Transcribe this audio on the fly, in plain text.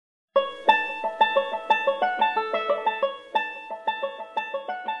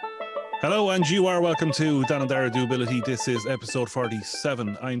Hello, and you are welcome to Dan and Dara Do Ability. This is episode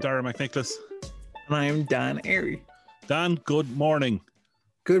 47. I'm Dara McNicholas. And I'm Dan Airy. Dan, good morning.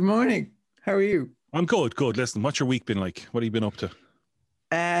 Good morning. How are you? I'm good. Listen, what's your week been like? What have you been up to?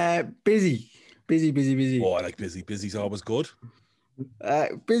 Busy. Oh, I like busy. Busy's always good.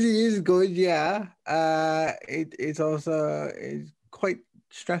 Busy is good, yeah. It's also quite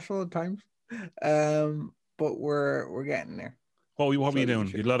stressful at times. But we're getting there. What were you doing?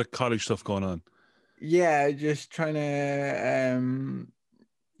 You had a lot of college stuff going on. Yeah, just trying to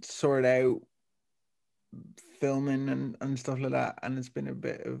sort out filming and stuff like that, and it's been a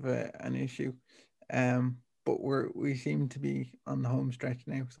bit of an issue. But we seem to be on the home stretch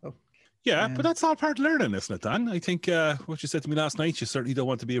now, so. Yeah, but that's all part of learning, isn't it, Dan? I think what you said to me last night, you certainly don't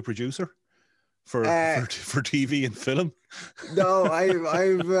want to be a producer for TV and film. No,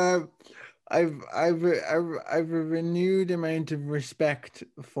 I've a renewed amount of respect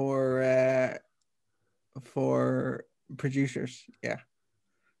for producers. Yeah,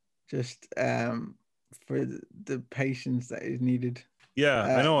 just for the patience that is needed. Yeah,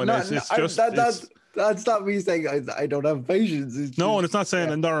 I know, and that's not me saying I don't have patience. And it's not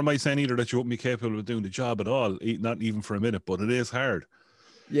saying, and nor am I saying either that you won't be capable of doing the job at all, not even for a minute, but it is hard.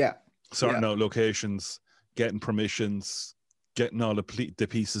 Yeah. Sorting out locations, getting permissions, getting all the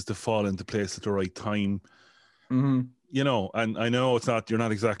pieces to fall into place at the right time. Mm-hmm. You know, and I know you're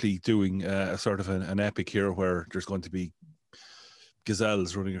not exactly doing a sort of an epic here where there's going to be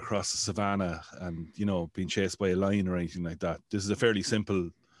gazelles running across the savannah and, you know, being chased by a lion or anything like that. This is a fairly simple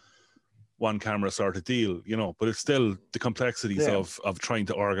one camera sort of deal, you know, but it's still the complexities of trying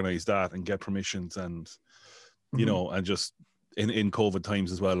to organize that and get permissions and, you know, and just in COVID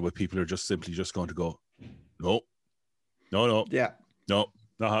times as well, where people are just simply just going to go, no, not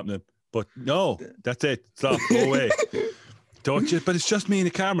happening. But no, that's it. Stop, go away. Don't you? But it's just me and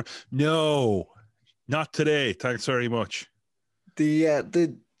the camera. No, not today. Thanks very much.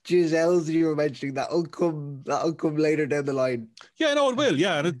 The Giselles you were mentioning, that'll come later down the line. Yeah, no, it will.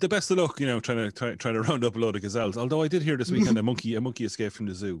 Yeah, the best of luck, you know, trying to round up a load of gazelles. Although I did hear this weekend a monkey escaped from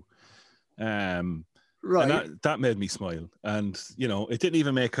the zoo. Right. And that made me smile. And, you know, it didn't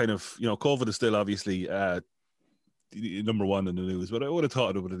even make kind of, you know, COVID is still obviously number one in the news, but I would have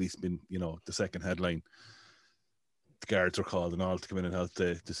thought it would have at least been, you know, the second headline. The guards were called and all to come in and help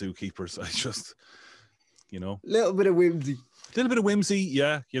the zookeepers. I just, you know. A little bit of whimsy,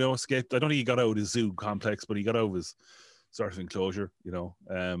 yeah, you know, escaped. I don't think he got out of his zoo complex, but he got out of his sort of enclosure, you know.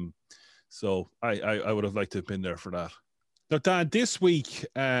 So I would have liked to have been there for that. Now, Dan, this week,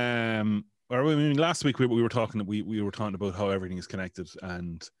 last week we were talking about how everything is connected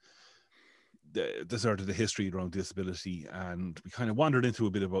and the sort of the history around disability, and we kind of wandered into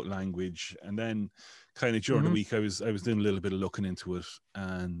a bit about language, and then kind of during the week I was doing a little bit of looking into it,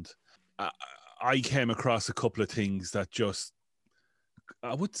 and I came across a couple of things that just,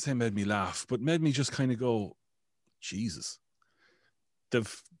 I wouldn't say made me laugh, but made me just kind of go, Jesus,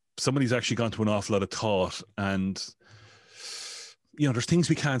 somebody's actually gone to an awful lot of thought, and you know, there's things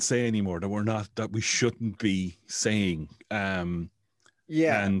we can't say anymore that we shouldn't be saying.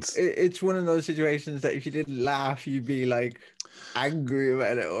 Yeah, and it's one of those situations that if you didn't laugh, you'd be like angry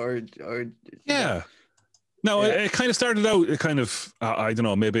about it, or yeah. No, it kind of started out. It kind of, I don't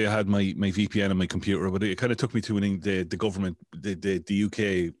know. Maybe I had my VPN on my computer, but it kind of took me to the government, the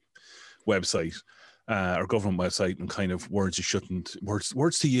UK website, or government website, and kind of words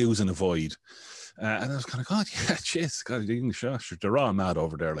to use and avoid. And I was kind of, God, yeah, jeez, God, the English, they're all mad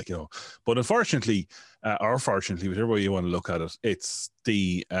over there, like, you know. But unfortunately, or fortunately, whichever way you want to look at it, it's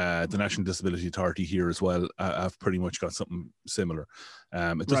the National Disability Authority here as well. I've pretty much got something similar.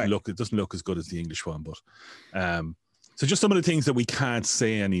 It doesn't look as good as the English one, but so just some of the things that we can't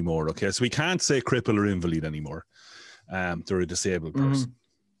say anymore. Okay, so we can't say cripple or invalid anymore. They're a disabled person.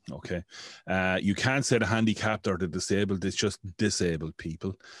 Okay, you can't say the handicapped or the disabled. It's just disabled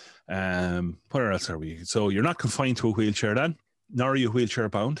people. Where else are we? So you're not confined to a wheelchair, then, nor are you wheelchair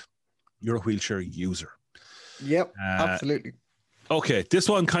bound. You're a wheelchair user. Yep, absolutely. Okay, this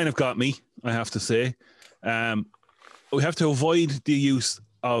one kind of got me, I have to say. We have to avoid the use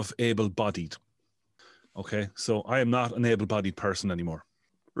of able-bodied. Okay, so I am not an able-bodied person anymore.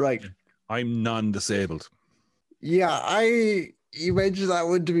 Right. I'm non-disabled. Yeah, you mentioned that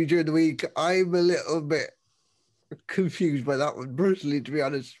one to me during the week. I'm a little bit confused by that one personally, to be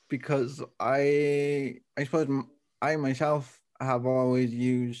honest, because I suppose I myself have always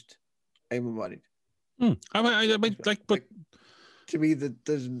used able-bodied. But to me, that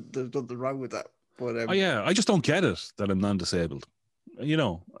there's nothing wrong with that. But I just don't get it that I'm non-disabled. You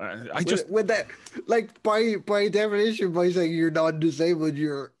know, I just with that, like by definition, by saying you're non-disabled,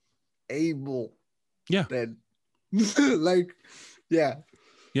 you're able. Yeah. Then, like, yeah.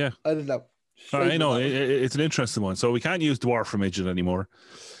 Yeah. I don't know. I know Straight with it's an interesting one. So we can't use dwarf or midget anymore.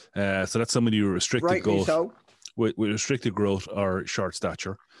 So that's somebody with restricted Rightly growth, so. with restricted growth or short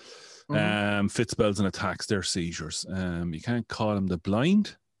stature. Fit spells and attacks, they're seizures. You can't call them the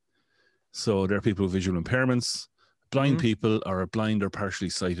blind. So they're people with visual impairments. Blind people are blind or partially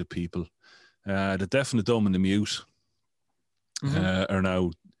sighted people. The deaf and the dumb and the mute are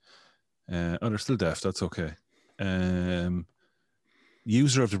now. They're still deaf. That's okay.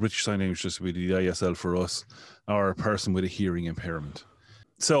 User of the British Sign Language Disability, the ISL for us, or a person with a hearing impairment.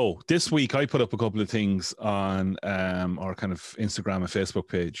 So this week I put up a couple of things on our kind of Instagram and Facebook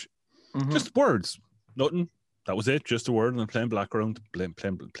page. Just words, nothing. That was it, just a word and a plain background,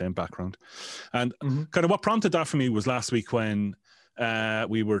 plain background. And kind of what prompted that for me was last week when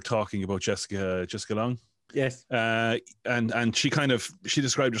we were talking about Jessica Long. Yes. And she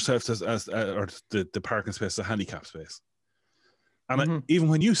described herself as or the parking space as a handicap space. And even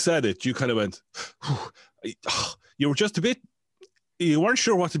when you said it, you kind of went, you were just you weren't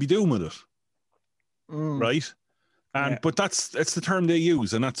sure what to be doing with it. Right? And but that's the term they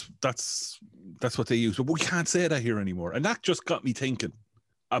use, and that's what they use. But we can't say that here anymore. And that just got me thinking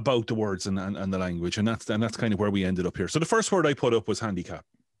about the words and the language. And that's kind of where we ended up here. So the first word I put up was handicap.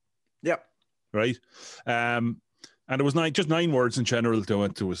 Yep. Right. And it was just 9 words in general that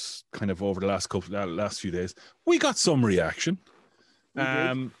went to us kind of over the last few days. We got some reaction.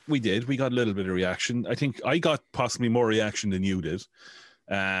 We did. We got a little bit of reaction. I think I got possibly more reaction than you did.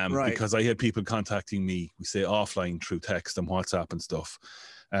 Because I had people contacting me, we say offline through text and WhatsApp and stuff,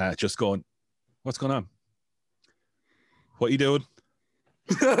 just going, what's going on? What you doing?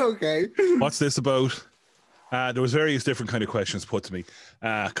 Okay. What's this about? There was various different kind of questions put to me,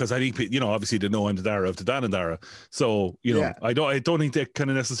 because I think, obviously they know I'm the Dara of the Dan and Dara. So, I don't think they kind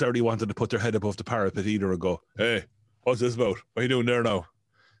of necessarily wanted to put their head above the parapet either and go, hey, what's this about? What are you doing there now?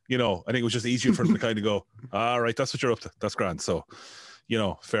 I think it was just easier for them to kind of go, all right, that's what you're up to. That's grand. So,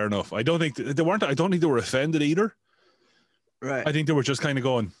 fair enough. I don't think they were offended either. Right. I think they were just kind of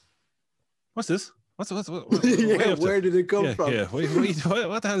going, what's this? What where did it come from? Yeah.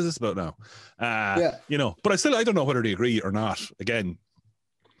 What the hell is this about now? But I don't know whether they agree or not. Again,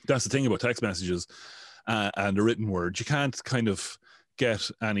 that's the thing about text messages and the written word. You can't kind of get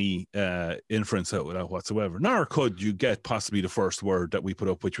any inference out of that whatsoever. Nor could you get possibly the first word that we put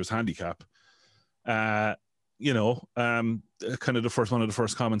up, which was handicap. Kind of one of the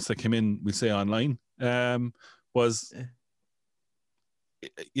first comments that came in, we say online, was,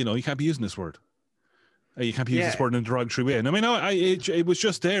 you can't be using this word. You can't be using this word in a derogatory way. And I mean, it was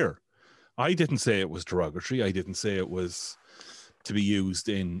just there. I didn't say it was derogatory. I didn't say it was to be used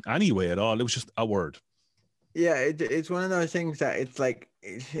in any way at all. It was just a word. Yeah, it's one of those things that it's like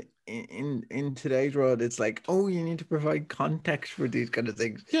in today's world, it's like, oh, you need to provide context for these kind of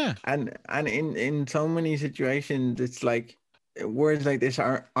things. Yeah, and in so many situations, it's like words like this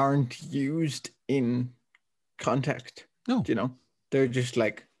aren't used in context. No, they're just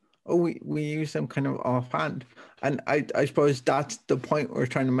like, oh, we use them kind of offhand. And I suppose that's the point we're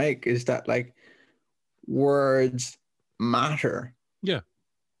trying to make, is that like words matter. Yeah.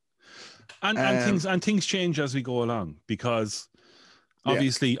 And things change as we go along, because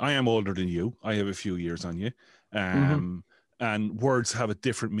obviously I am older than you. I have a few years on you. And words have a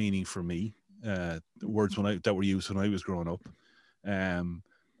different meaning for me. Words that were used when I was growing up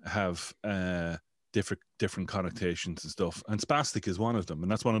have different connotations and stuff. And spastic is one of them.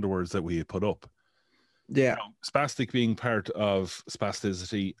 And that's one of the words that we had put up. Yeah. Spastic being part of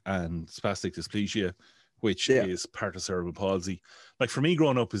spasticity and spastic dysplasia, which is part of cerebral palsy. Like for me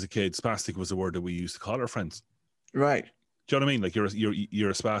growing up as a kid, spastic was a word that we used to call our friends. Right. Do you know what I mean? Like you're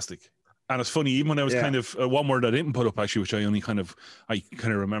a spastic. And it's funny, even when I was kind of one word I didn't put up actually, which I kind of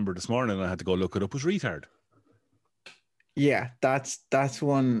remember this morning and I had to go look it up, was retard. Yeah, that's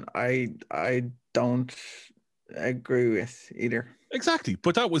one I don't agree with either. Exactly.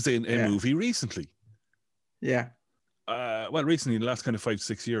 But that was in a movie recently. Yeah. Recently, in the last kind of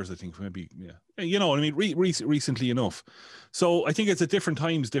 5-6 years, I think, maybe, yeah. You know what I mean? Recently enough. So I think it's at different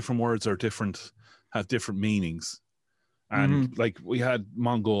times, different words have different meanings. And like we had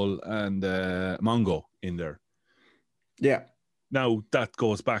Mongol and Mongo in there. Yeah. Now that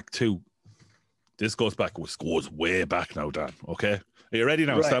goes way back now, Dan. Okay. Are you ready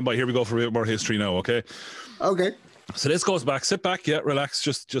now? Right. Stand by. Here we go for a bit more history now. Okay. Okay. So this goes back. Sit back. Yeah. Relax.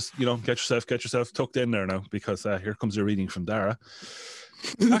 Just get yourself tucked in there now, because here comes your reading from Dara.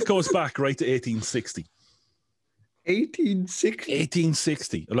 That goes back right to 1860. 1860.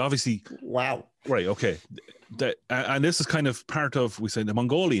 1860. Well, obviously. Wow. Right. Okay. and this is kind of part of, we say, the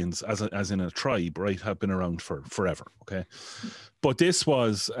Mongolians as in a tribe, right, have been around for forever. Okay, but this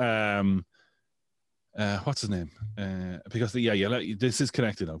was what's his name? Because this is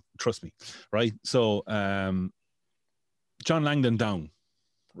connected now. Trust me, right? So John Langdon Down,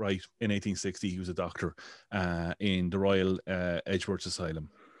 right, in 1860, he was a doctor in the Royal Edgeworth Asylum.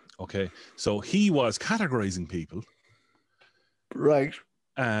 Okay, so he was categorizing people, right.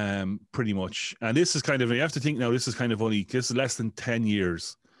 Pretty much. And this is kind of, you have to think now, this is less than 10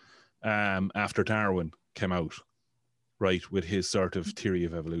 years after Darwin came out, right, with his sort of theory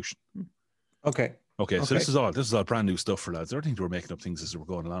of evolution. Okay, so this is all brand new stuff for lads. I think they were making up things as they were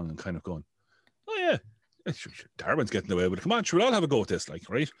going along and kind of going, oh yeah, Darwin's getting away with it. Come on, we'll all have a go at this, like,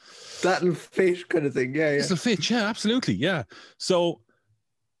 right? That'll fit kind of thing. Yeah. This'll fit, yeah, absolutely, yeah. So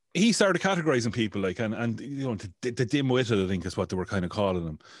he started categorizing people, like, and you know, the dim-witted, I think, is what they were kind of calling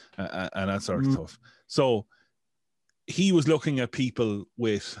them, and that sort of stuff. So he was looking at people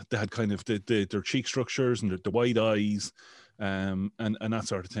that had kind of their cheek structures and the wide eyes, and that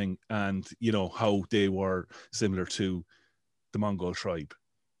sort of thing, and you know how they were similar to the Mongol tribe.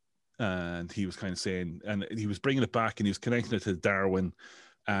 And he was kind of saying, and he was bringing it back, and he was connecting it to Darwin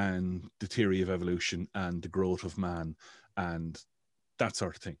and the theory of evolution and the growth of man and that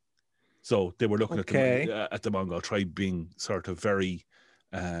sort of thing. So they were looking at the Mongol tribe being sort of very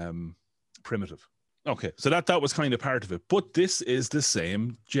primitive. Okay, so that was kind of part of it. But this is the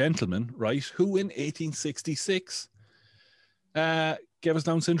same gentleman, right, who in 1866 gave us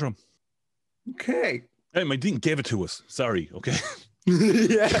Down syndrome. Okay. I didn't give it to us. Sorry, okay.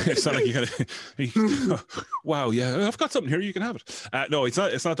 Yeah. It's not like you gotta. Wow, yeah, I've got something here. You can have it. No, it's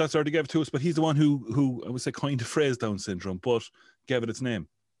not. It's not that sort of gave it to us. But he's the one who I would say coined the phrase Down syndrome, but gave it its name.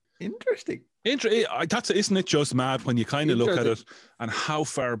 Interesting. Isn't it just mad when you kind of look at it and how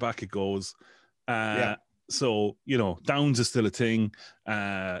far back it goes? So you know, Downs is still a thing.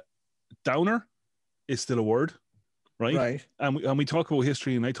 Downer is still a word, right? Right. And we talk about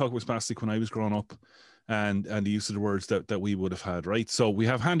history, and I talk about spastic when I was growing up. And the use of the words that we would have had, right? So we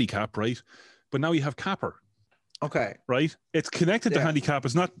have handicap, right? But now you have capper. Okay. Right? It's connected to handicap.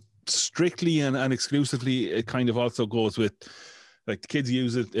 It's not strictly and exclusively. It kind of also goes with, like, the kids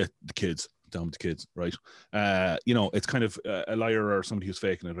use it. The kids, down with the kids, right? You know, it's kind of a liar or somebody who's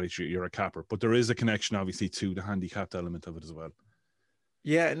faking it, right? You're a capper. But there is a connection, obviously, to the handicapped element of it as well.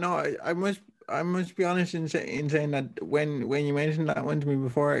 Yeah, no, I must be honest in saying that when you mentioned that one to me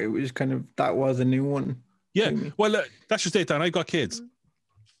before, it was kind of, that was a new one. Yeah, well, that's just it, Dan. I've got kids,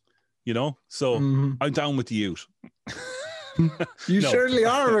 you know, so I'm down with the youth. You certainly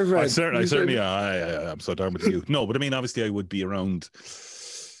are, my friend. I certainly are. I'm so down with the youth. No, but I mean, obviously, I would be around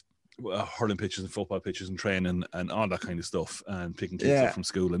hurling pitches and football pitches and training and all that kind of stuff, and picking kids up from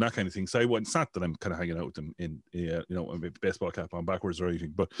school and that kind of thing. So it's not that I'm kind of hanging out with them in you know, a baseball cap on backwards or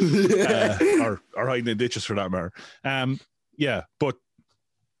anything, but or hiding in ditches for that matter. But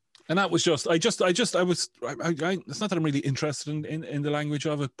and that was just I it's not that I'm really interested in the language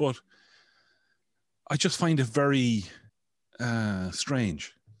of it, but I just find it very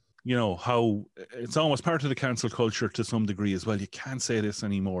strange. You know, how it's almost part of the cancel culture to some degree as well. You can't say this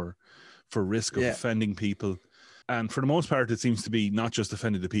anymore for risk of offending people. And for the most part, it seems to be not just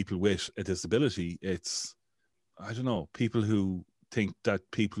offending the people with a disability. It's, I don't know, people who think that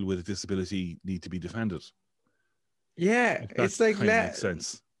people with a disability need to be defended. Yeah, it's like, makes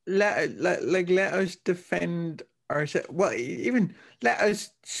sense. Let us defend ourselves. Well, even let us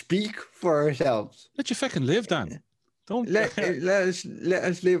speak for ourselves. Let you fucking live, Dan. Don't let us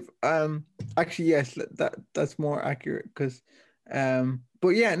live. Actually, yes, that's more accurate, because but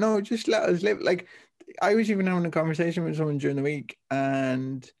yeah, no, just let us live. Like, I was even having a conversation with someone during the week,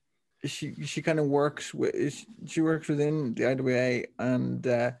 and she kind of works within the IWA, and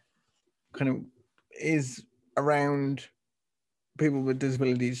kind of is around people with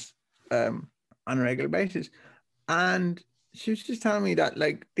disabilities on a regular basis. And she was just telling me that,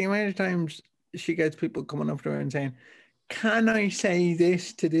 like, the amount of times she gets people coming up to her and saying, "Can I say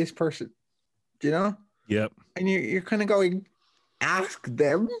this to this person?" Do you know? Yep. And you're kind of going, ask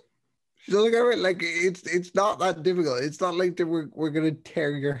them. So like it's not that difficult. It's not like we're gonna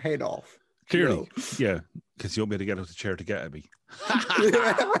tear your head off. Clearly, you know? Yeah, because you won't be able to get out of the chair to get at me.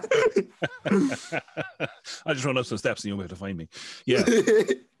 I just run up some steps and you won't be able to find me. Yeah.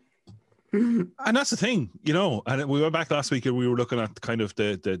 And that's the thing, you know. And we went back last week and we were looking at kind of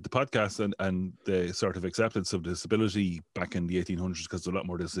the podcast and the sort of acceptance of disability back in the 1800s, because there's a lot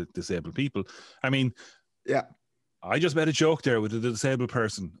more disabled people. I mean, yeah, I just made a joke there with a disabled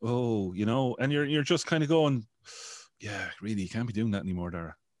person. Oh, you know, and you're just kind of going, yeah, really, you can't be doing that anymore,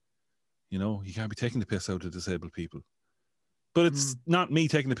 Dara. You know, you can't be taking the piss out of disabled people. But it's not me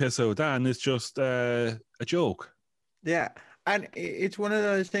taking the piss out of Dan. It's just a joke. Yeah. And it's one of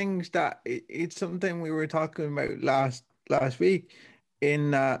those things that it's something we were talking about last week.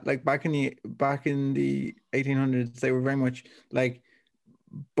 In like back in the 1800s, they were very much like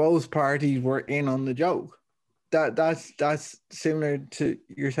both parties were in on the joke. That's similar to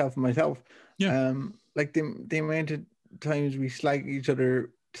yourself and myself. Yeah. Like the amount of times we slag each other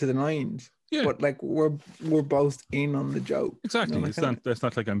to the nines. Yeah. But like we're both in on the joke. Exactly. You know, It's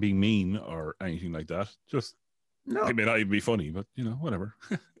not like I'm being mean or anything like that. Just it may not even be funny, but you know, whatever.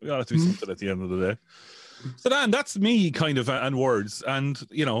 We all have to be something at the end of the day. So Dan, that's me kind of and words. And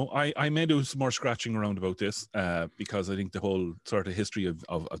you know, I may do some more scratching around about this because I think the whole sort of history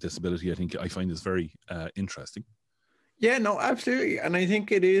of disability, I find is very interesting. Yeah, no, absolutely. And I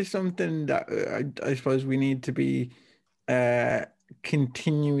think it is something that I suppose we need to be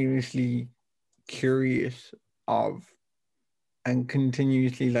continuously curious of and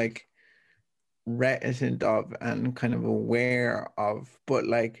continuously like reticent of and kind of aware of, but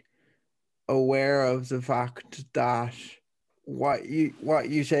like aware of the fact that what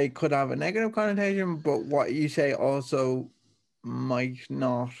you say could have a negative connotation, but what you say also might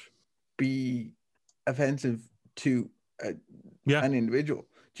not be offensive to an individual,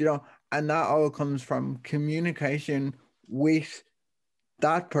 you know, and that all comes from communication with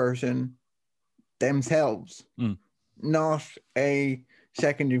that person themselves, not a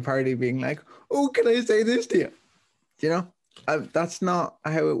secondary party being like, oh, can I say this to you? You know, that's not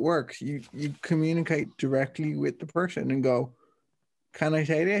how it works. You communicate directly with the person and go, can I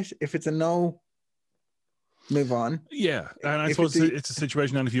say this? If it's a no, move on. Yeah, and I suppose it's a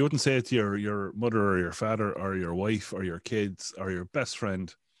situation, and if you wouldn't say it to your mother or your father or your wife or your kids or your best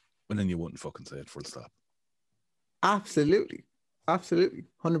friend, well, then you wouldn't fucking say it, full stop. Absolutely,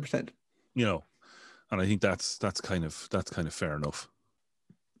 100%. You know, and I think that's kind of fair enough.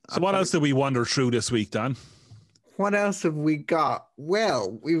 So what else did we wander through this week, Dan? What else have we got?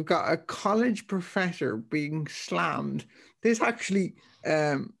 Well, we've got a college professor being slammed. This actually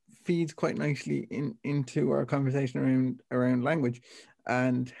feeds quite nicely into our conversation around language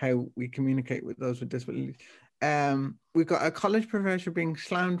and how we communicate with those with disabilities. We've got a college professor being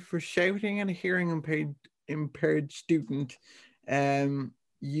slammed for shouting at a hearing impaired student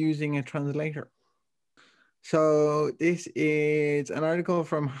using a translator. So this is an article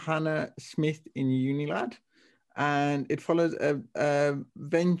from Hannah Smith in Unilad, and it follows a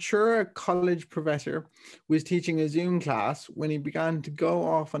Ventura College professor was teaching a Zoom class when he began to go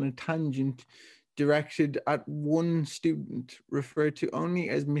off on a tangent directed at one student referred to only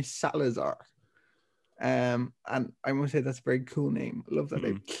as Miss Salazar. And I must say that's a very cool name. I love that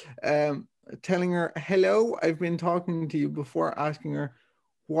name. Telling her, hello, I've been talking to you, before asking her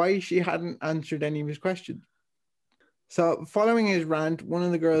why she hadn't answered any of his questions. So following his rant, one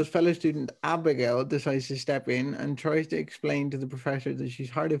of the girl's fellow student, Abigail, decides to step in and tries to explain to the professor that she's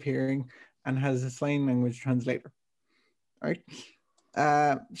hard of hearing and has a sign language translator. Right?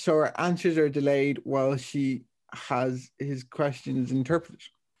 So her answers are delayed while she has his questions interpreted.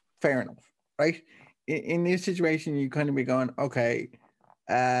 Fair enough, right? In this situation, you kind of be going, okay,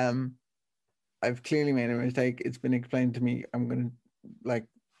 I've clearly made a mistake. It's been explained to me. I'm going to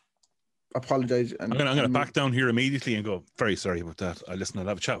apologize. I'm going to back down here immediately and go, very sorry about that. I'll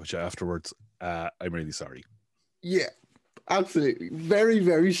have a chat with you afterwards. I'm really sorry. Yeah, absolutely. Very,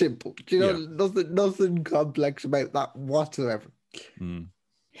 very simple. You know, nothing complex about that whatsoever.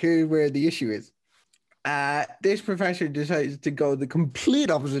 Here's where the issue is. This professor decides to go the complete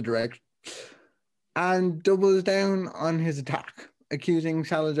opposite direction and doubles down on his attack, accusing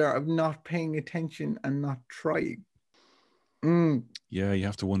Salazar of not paying attention and not trying. Yeah, you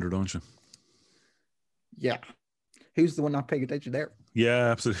have to wonder, don't you? Yeah. Who's the one not paying attention there?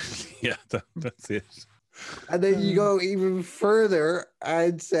 Yeah, absolutely. Yeah, that's it. And then you go even further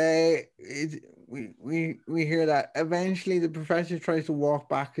and say, we hear that eventually the professor tries to walk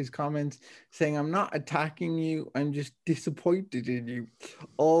back his comments, saying, I'm not attacking you, I'm just disappointed in you,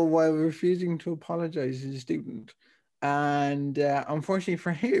 all while refusing to apologize to the student. And unfortunately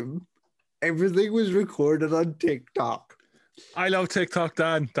for him, everything was recorded on TikTok. I love TikTok,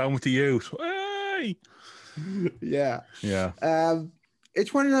 Dan. Down with the youth. Hey! Yeah. Yeah.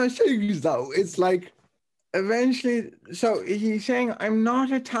 It's one of those things, though. It's like, eventually, so he's saying, I'm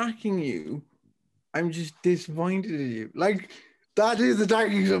not attacking you, I'm just disappointed in you. Like, that is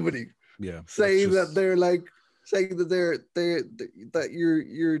attacking somebody. Yeah. Saying that they're like, saying that that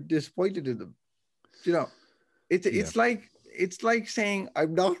you're disappointed in them. You know, it's like it's like saying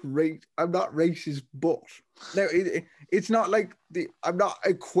I'm not racist, but no, it's not like I'm not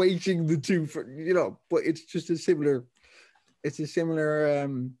equating the two for but it's just a similar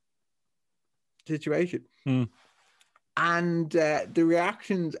situation. And the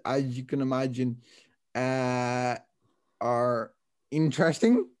reactions, as you can imagine, are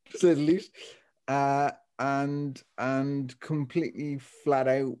interesting, to say the least, and completely flat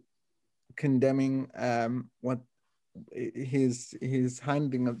out condemning what his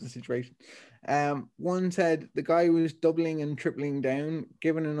handling of the situation. One said the guy was doubling and tripling down.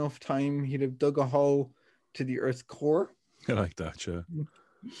 Given enough time, he'd have dug a hole to the Earth's core. I like that, yeah.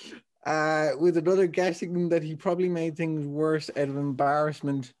 With another guessing that he probably made things worse out of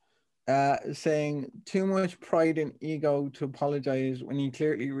embarrassment, saying too much pride and ego to apologize when he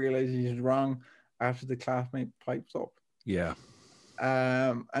clearly realizes he's wrong after the classmate pipes up. Yeah.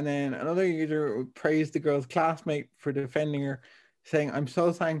 And then another user praised the girl's classmate for defending her, saying, I'm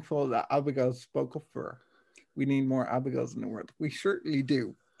so thankful that Abigail spoke up for her. We need more Abigails in the world. We certainly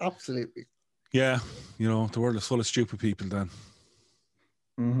do. Absolutely. Yeah. The world is full of stupid people, Dan.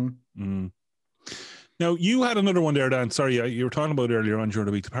 Now, you had another one there, Dan. Sorry, you were talking about earlier on during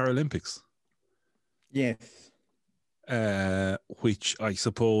the week, the Paralympics. Yes. Which I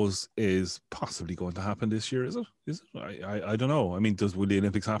suppose is possibly going to happen this year, is it? I don't know. I mean, will the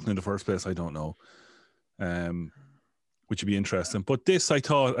Olympics happen in the first place? I don't know. Which would be interesting. But this, I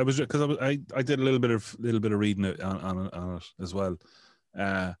thought, I did a little bit of reading on it as well.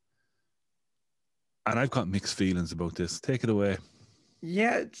 And I've got mixed feelings about this. Take it away.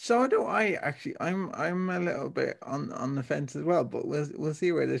 Yeah, so do I actually. I'm a little bit on the fence as well, but we'll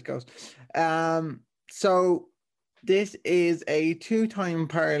see where this goes. So this is a 2-time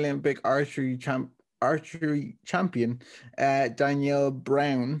Paralympic archery champion, Danielle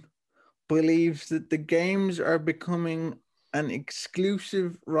Brown, believes that the games are becoming an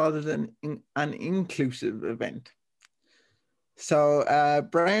exclusive rather than an inclusive event. So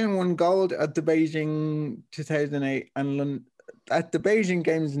Brown won gold at the Beijing 2008 and at the Beijing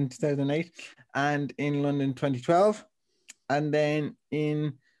Games in 2008 and in London 2012. And then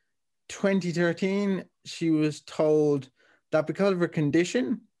in 2013, she was told that because of her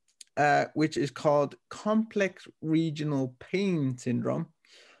condition, which is called complex regional pain syndrome,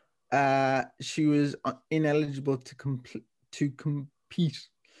 she was ineligible to compete.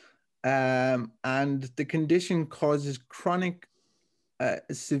 And the condition causes chronic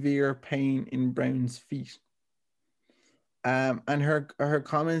severe pain in Brown's feet. And her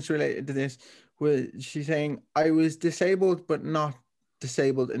comments related to this was she's saying, I was disabled, but not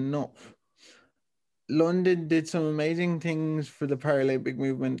disabled enough. London did some amazing things for the Paralympic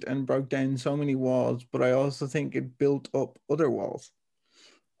movement and broke down so many walls, but I also think it built up other walls.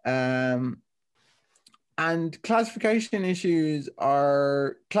 And classification and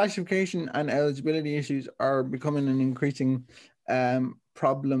eligibility issues are becoming an increasing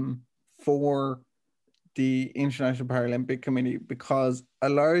problem for the International Paralympic Committee because a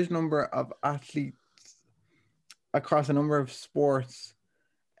large number of athletes across a number of sports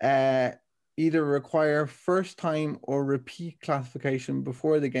either require first-time or repeat classification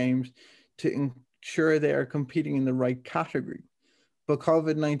before the games to ensure they are competing in the right category. But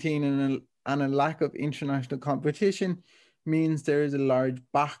COVID-19 and a lack of international competition means there is a large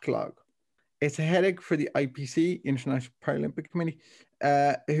backlog. It's a headache for the IPC, International Paralympic Committee,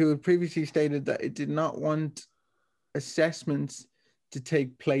 who had previously stated that it did not want assessments to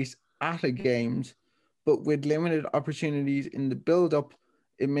take place at a games, but with limited opportunities in the build-up,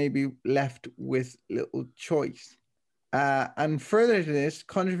 it may be left with little choice. And further to this,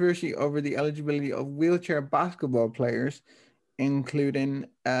 controversy over the eligibility of wheelchair basketball players, including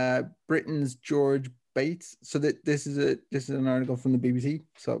Britain's George Bates. So that this is an article from the BBC,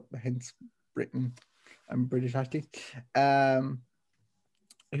 so hence Britain and British athletes,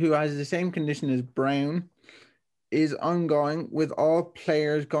 who has the same condition as Brown, is ongoing, with all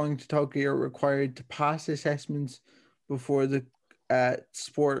players going to Tokyo required to pass assessments before the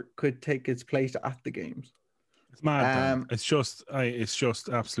sport could take its place at the games. It's mad. It's just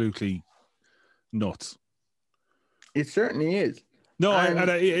absolutely nuts. It certainly is. No,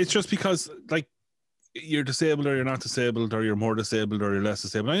 it's just because like you're disabled or you're not disabled or you're more disabled or you're less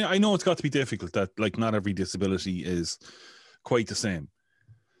disabled. I know it's got to be difficult that like not every disability is quite the same.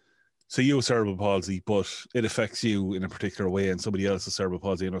 So you have cerebral palsy, but it affects you in a particular way, and somebody else has cerebral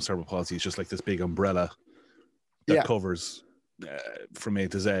palsy. Cerebral palsy is just like this big umbrella that covers from A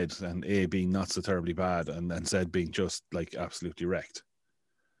to Z, and A being not so terribly bad, and then Z being just like absolutely wrecked.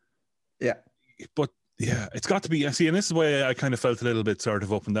 Yeah. But Yeah, it's got to be. See, and this is why I kind of felt a little bit sort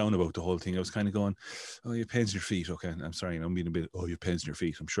of up and down about the whole thing. I was kind of going, "Oh, you have pains in your feet." Okay, I'm sorry, I'm being a bit. Oh, you have pains in your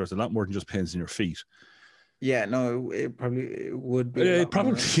feet. I'm sure it's a lot more than just pains in your feet. Yeah, no, it would be. It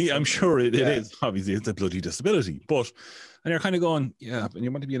probably, I'm sure it is. Obviously, it's a bloody disability, but and you're kind of going, yeah, and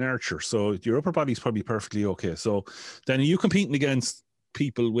you want to be an archer, so your upper body's probably perfectly okay. So then are you competing against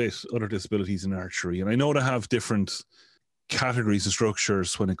people with other disabilities in archery? And I know they have different categories and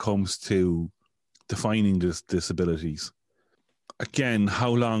structures when it comes to defining disabilities. Again, how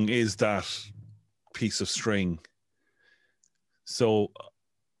long is that piece of string? So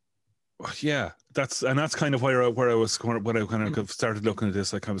yeah, that's kind of where I was when I kind of started looking at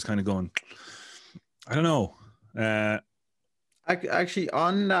this. Like I was kind of going, I don't know. Actually,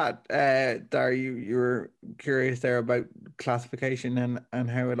 on that, Dar, you were curious there about classification and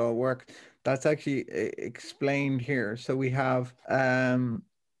how it all works. That's actually explained here. So we have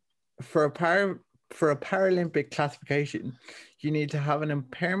for a Paralympic classification, you need to have an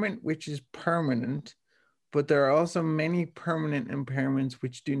impairment which is permanent, but there are also many permanent impairments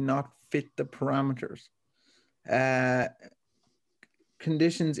which do not fit the parameters.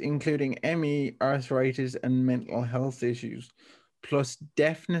 Conditions including ME, arthritis, and mental health issues, plus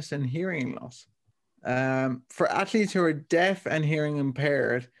deafness and hearing loss. For athletes who are deaf and hearing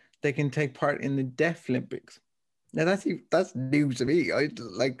impaired, they can take part in the Deaf Olympics. Now that's news to me. I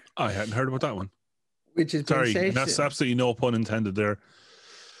hadn't heard about that one. Which is sorry, and that's absolutely no pun intended there.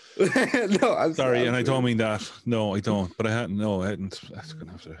 No, I'm sorry, and I don't mean that. No, I don't. But I hadn't. No, I hadn't. I'm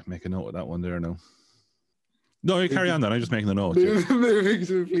gonna have to make a note of that one there now. No, you carry on then. I'm just making the note. Moving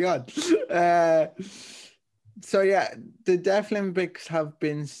swiftly on. So yeah, the Deaf Olympics have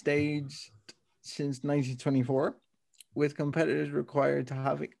been staged since 1924, with competitors required to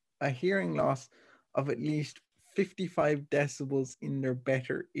have a hearing loss of at least 55 decibels in their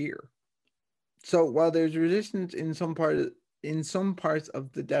better ear. So while there's resistance in some parts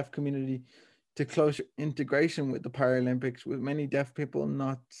of the deaf community to closer integration with the Paralympics, with many deaf people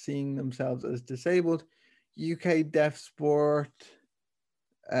not seeing themselves as disabled, UK Deaf Sport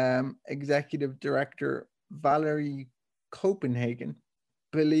Executive Director Valerie Copenhagen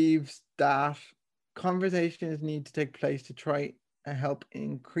believes that conversations need to take place to try and help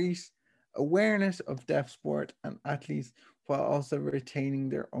increase awareness of deaf sport and athletes while also retaining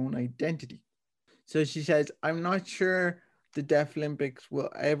their own identity. So she says, I'm not sure the Deaf Olympics will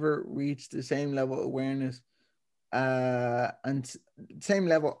ever reach the same level of awareness and same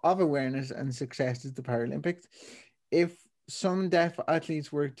level of awareness and success as the Paralympics. If some deaf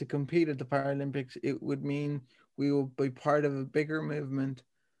athletes were to compete at the Paralympics, it would mean we will be part of a bigger movement.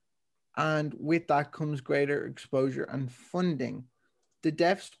 And with that comes greater exposure and funding. The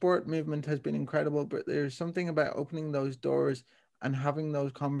deaf sport movement has been incredible, but there's something about opening those doors and having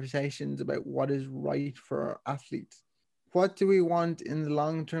those conversations about what is right for our athletes. What do we want in the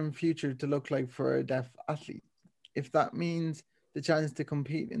long-term future to look like for a deaf athlete? If that means the chance to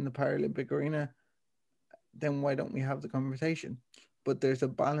compete in the Paralympic arena, then why don't we have the conversation? But there's a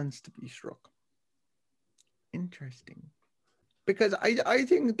balance to be struck. Interesting. Because I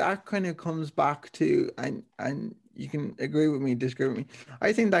think that kind of comes back to, and you can agree with me, disagree with me.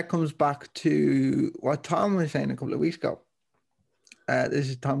 I think that comes back to what Tom was saying a couple of weeks ago. This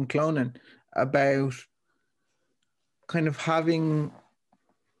is Tom Clonan, about kind of having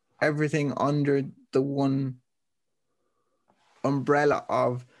everything under the one umbrella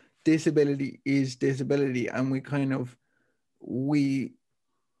of disability is disability, and we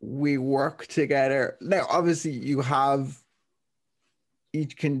work together. Now, obviously, you have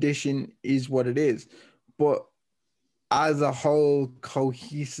each condition is what it is, but as a whole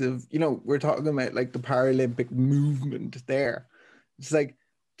cohesive, we're talking about like the Paralympic movement there. It's like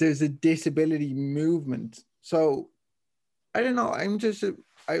there's a disability movement. So I don't know. I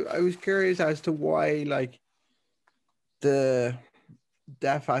was curious as to why like the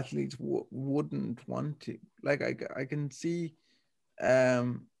deaf athletes wouldn't want to. Like I can see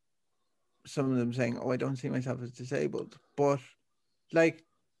some of them saying, oh, I don't see myself as disabled. But like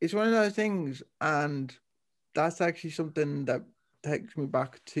it's one of those things, and that's actually something that takes me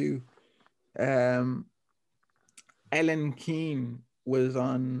back to Ellen Keane was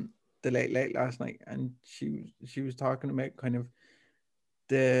on the Late Late last night, and she was talking about kind of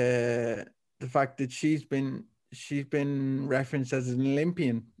the fact that she's been referenced as an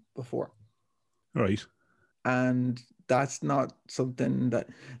Olympian before. Right. And that's not something that,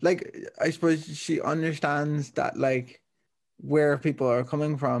 like, I suppose she understands that, like, where people are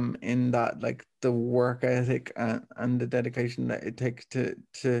coming from in that, like, the work ethic and the dedication that it takes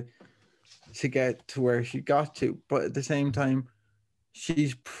to get to where she got to. But at the same time,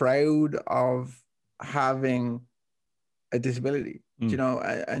 she's proud of having a disability, you know,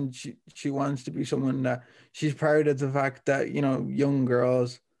 and she wants to be someone that she's proud of the fact that, you know, young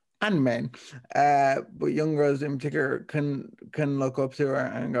girls and men, but young girls in particular can look up to her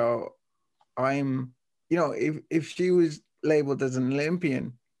and go, I'm, you know, if she was labeled as an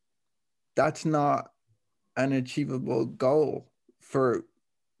Olympian, that's not an achievable goal for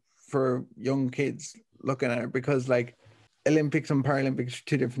young kids looking at her, because like Olympics and Paralympics are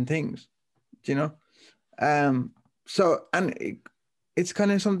two different things, you know? So, and it's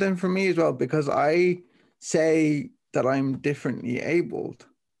kind of something for me as well, because I say that I'm differently abled,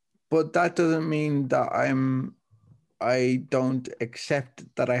 but that doesn't mean that I don't accept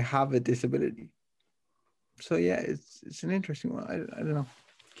that I have a disability. So yeah, it's an interesting one. I don't know.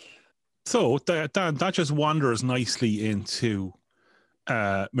 So that just wanders nicely into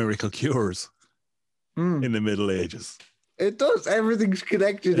miracle cures in the Middle Ages. It does. Everything's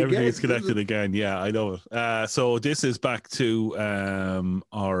connected again. Everything's connected again. Yeah, I know it. So this is back to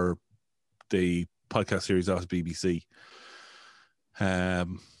the podcast series off BBC. I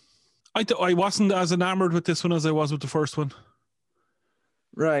wasn't as enamored with this one as I was with the first one.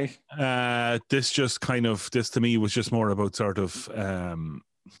 Right. This to me was just more about sort of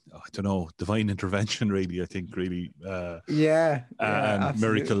I don't know, divine intervention, really. I think really and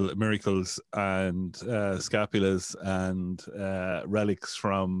absolutely. miracles and scapulas and relics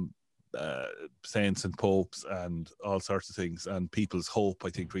from saints and popes and all sorts of things, and people's hope, I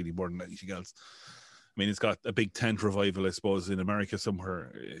think, really more than anything else. I mean, it's got a big tent revival, I suppose, in America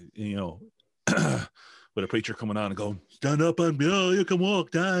somewhere, you know, with a preacher coming on and going, stand up and you can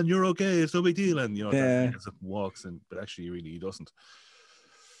walk, Dan, you're okay, it's no big deal. And, you know, Dan gets up and walks, but actually, really, he doesn't.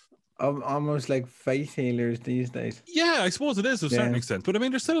 Almost like faith healers these days. Yeah, I suppose it is to a certain extent. But I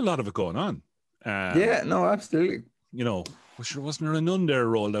mean, there's still a lot of it going on. No, absolutely. You know, wasn't there a nun there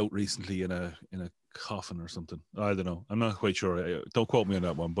rolled out recently in a coffin or something? I don't know. I'm not quite sure. Don't quote me on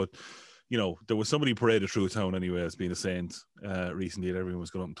that one. But, you know, there was somebody paraded through town anyway as being a saint recently, and everyone was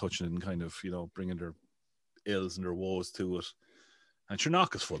going up and touching it and kind of, you know, bringing their ills and their woes to it. And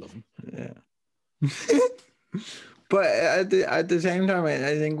Chernock is full of them. Yeah. But at the same time, I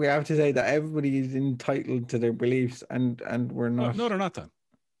think we have to say that everybody is entitled to their beliefs, and we're not. No, they're not then.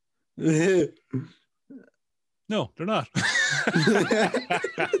 No, they're not.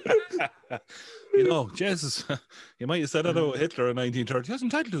 You know, Jesus, you might have said that about Hitler in 1930. He was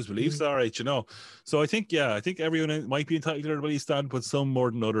entitled to his beliefs, all right, you know. So I think everyone might be entitled to their beliefs, stand, but some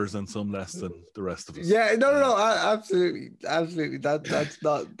more than others and some less than the rest of us. Yeah, no, absolutely. That's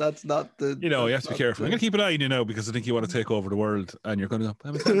not the. You know, you have to be careful. I'm going to keep an eye on you now, because I think you want to take over the world, and you're going to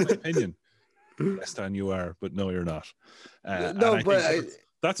have my opinion. Less than you are, but no, you're not. No, but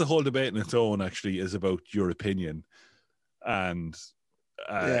that's a whole debate in its own. Actually, is about your opinion, and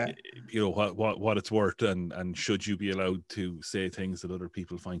you know what it's worth, and should you be allowed to say things that other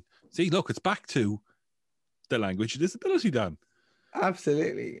people find. See, look, it's back to the language of disability, Dan.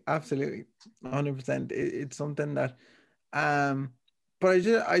 Absolutely, 100%. It's something that, but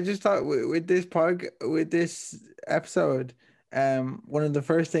I just thought with this episode, one of the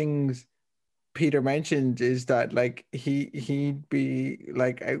first things Peter mentioned is that like he'd be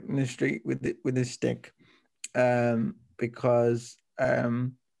like out in the street with his stick, because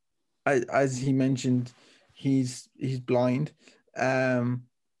as he mentioned, he's blind, and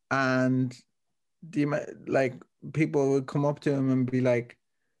like people would come up to him and be like,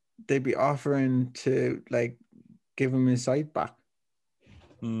 they'd be offering to like give him his sight back.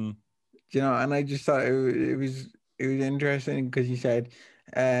 You know, and I just thought it was interesting, because he said,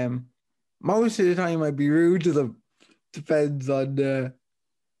 most of the time I'd be rude to them. Depends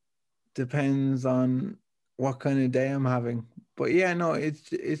on what kind of day I'm having. But yeah, no, it's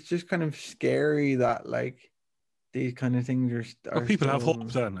just kind of scary that like these kind of things are well, people have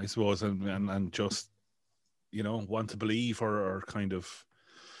hope then, I suppose, and just, you know, want to believe or kind of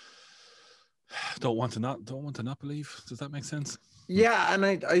don't want to not believe. Does that make sense? Yeah, and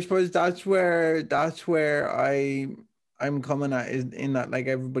I suppose that's where I'm coming at, is in that like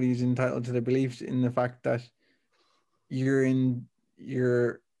everybody's entitled to their beliefs, in the fact that you're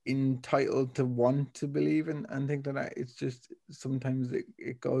entitled to want to believe and think that it's just sometimes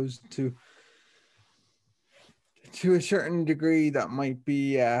it goes to a certain degree that might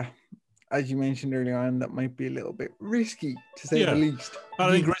be as you mentioned earlier on, that might be a little bit risky, to say the least.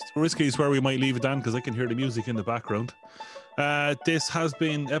 I think risky is where we might leave it, Dan, because I can hear the music in the background. This has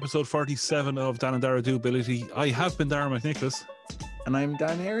been episode 47 of Dan and Dara Do Ability. I have been Dara McNicholas. And I'm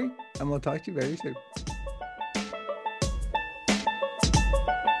Dan Airy, and we'll talk to you very soon.